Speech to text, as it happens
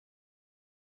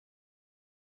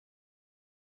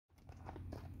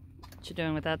you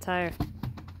doing with that tire?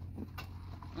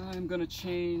 I'm gonna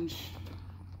change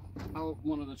out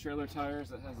one of the trailer tires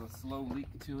that has a slow leak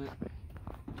to it.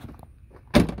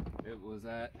 It was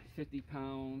at 50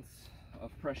 pounds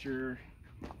of pressure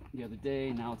the other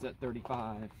day. Now it's at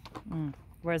 35.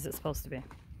 Where is it supposed to be? It's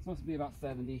supposed to be about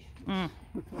 70.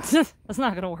 That's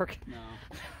not gonna work. No.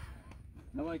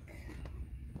 I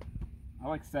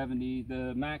like 70.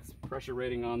 The max pressure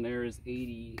rating on there is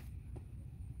 80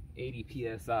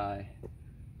 psi,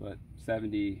 but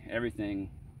 70,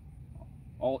 everything,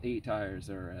 all 8 tires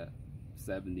are at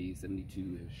 70,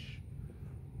 72-ish.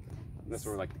 That's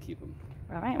where I like to keep them.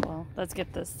 All right, well, let's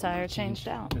get this tire changed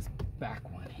out. This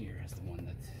back one here is the one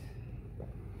that's...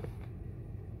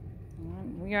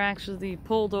 We are actually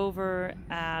pulled over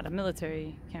at a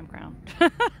military campground.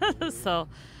 So,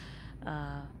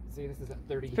 see, this is at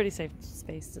 30. it's pretty safe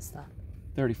space to stop.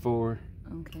 34.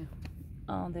 Okay.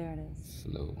 Oh, there it is.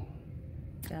 Slow.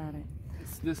 Got it.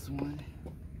 It's this one.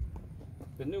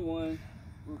 The new one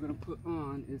we're gonna put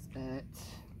on is at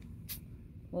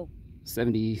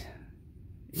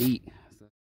 78.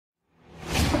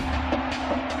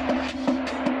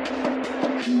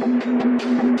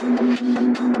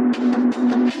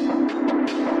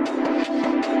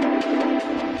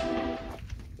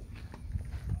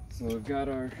 So we've got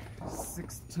our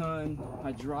 6-ton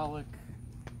hydraulic,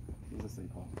 what's this thing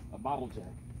called? A bottle jack.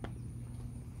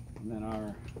 And then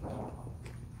our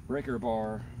breaker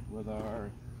bar with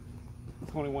our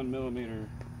 21mm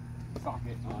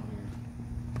socket on here.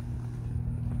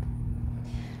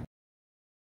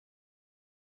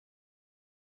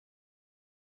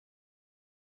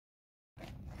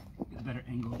 Get a better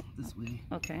angle this way.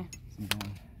 Okay. So I'm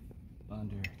going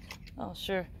under. Oh,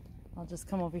 sure. I'll just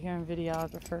come over here and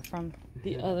videographer from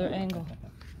the other angle.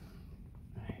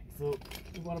 Alright, so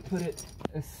we want to put it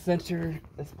as centered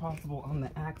as possible on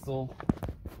the axle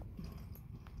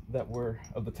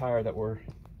of the tire that we're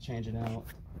changing out.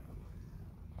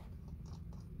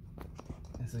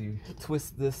 And so you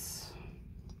twist this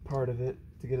part of it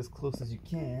to get as close as you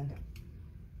can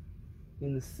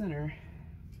in the center.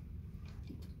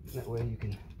 That way you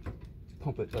can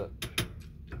pump it up.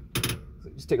 So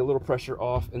just take a little pressure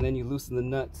off, and then you loosen the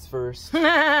nuts first. All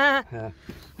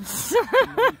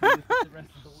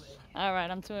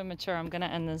right, I'm too immature. I'm gonna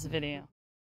end this video.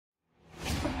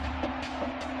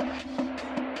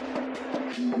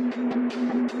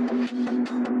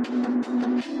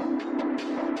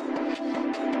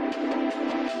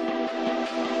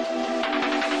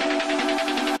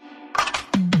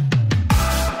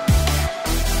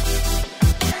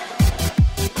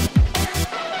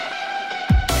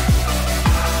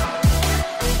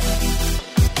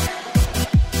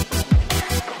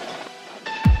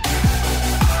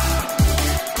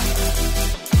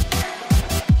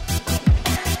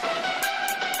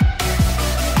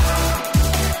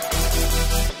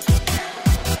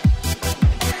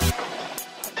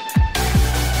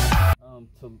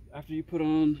 So after you put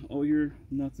on all your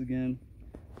nuts again,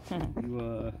 you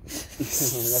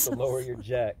have to lower your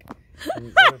jack.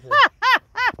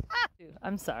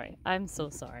 I'm sorry. I'm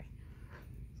so sorry.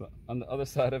 So on the other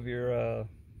side of your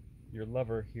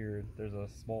lever here, there's a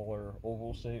smaller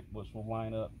oval shape which will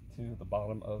line up to the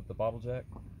bottom of the bottle jack,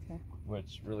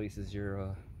 which releases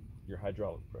your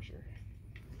hydraulic pressure.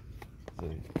 So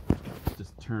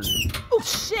just turn it. Oh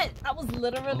shit! I was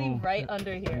literally right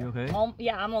under here. Are you okay?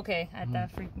 Yeah, I'm okay.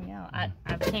 That freaked me out. I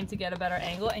came to get a better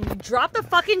angle, and you dropped the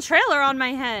fucking trailer on my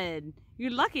head.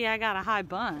 You're lucky I got a high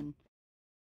bun.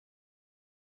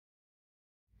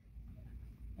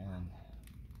 And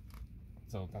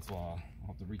so that's why I'll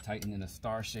have to retighten in a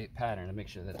star-shaped pattern to make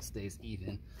sure that it stays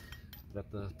even,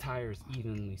 that the tire's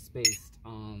evenly spaced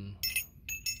on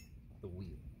the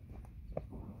wheel.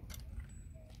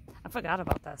 I forgot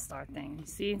about that star thing. You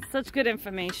see, such good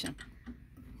information.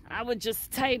 I would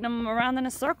just tighten them around in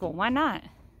a circle. Why not?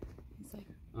 It's like...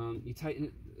 You tighten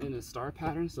it in a star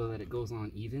pattern so that it goes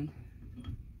on even.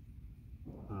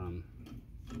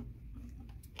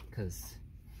 Because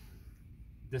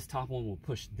this top one will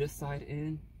push this side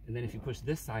in, and then if you push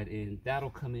this side in, that'll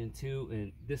come in too,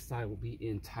 and this side will be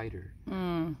in tighter.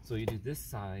 So you do this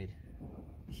side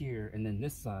here and then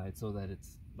this side so that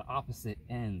it's the opposite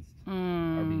ends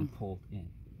are being pulled in.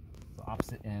 So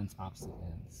opposite ends, opposite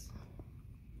ends.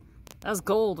 That's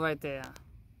gold right there.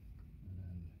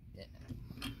 Yeah.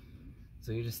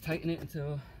 So you just tighten it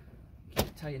until you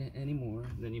can't tighten it anymore.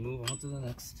 Then you move on to the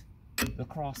next, the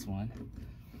cross one.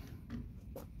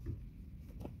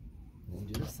 Then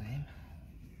you do the same.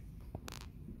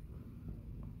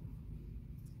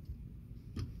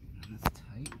 And that's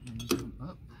tight. And you come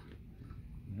up.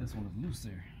 And this one is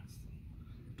looser.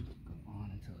 Go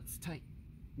on until it's tight.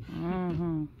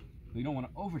 Mm-hmm. You don't want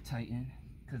to over tighten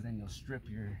because then you'll strip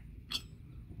your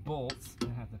bolts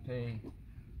and have to pay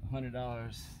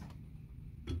 $100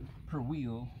 per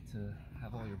wheel to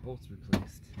have all your bolts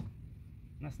replaced.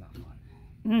 That's not fun.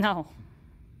 No.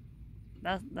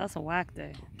 That's a whack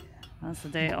day. That's the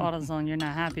day at AutoZone you're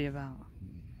not happy about.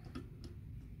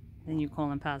 Then you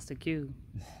calling Pastor Q.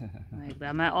 Like,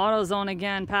 I'm at AutoZone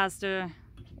again, Pastor.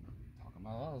 Talking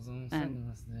about AutoZone sending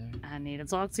us there. I need to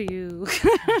talk to you.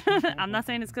 I'm not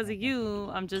saying it's because of you.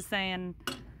 I'm just saying.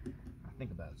 I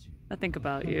think about you. I think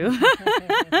about you.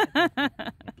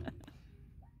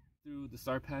 Through the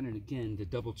star pattern again to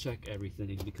double check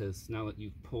everything, because now that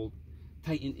you've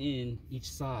tightened in each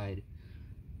side,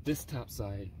 this top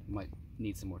side might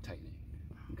need some more tightening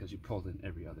because you pulled in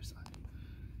every other side.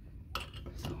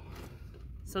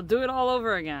 So do it all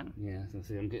over again. Yeah, so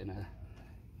see, I'm getting a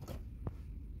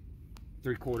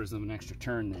 3/4 of an extra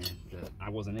turn there that I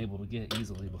wasn't able to get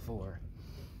easily before.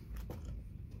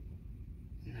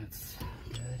 That's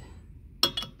good.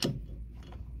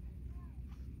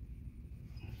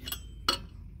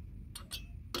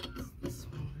 This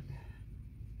one.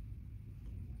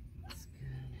 That's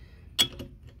good.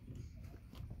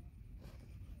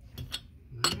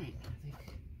 Alright, I think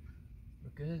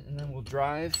we're good. And then we'll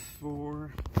drive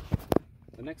for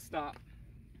the next stop.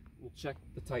 We'll check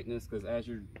the tightness, because as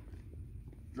you're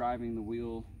driving, the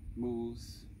wheel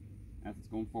moves. As it's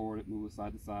going forward, it moves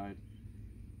side to side.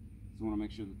 So we want to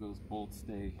make sure that those bolts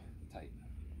stay tight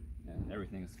and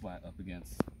everything is flat up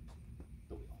against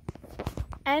the wheel.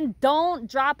 And don't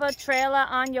drop a trailer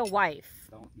on your wife.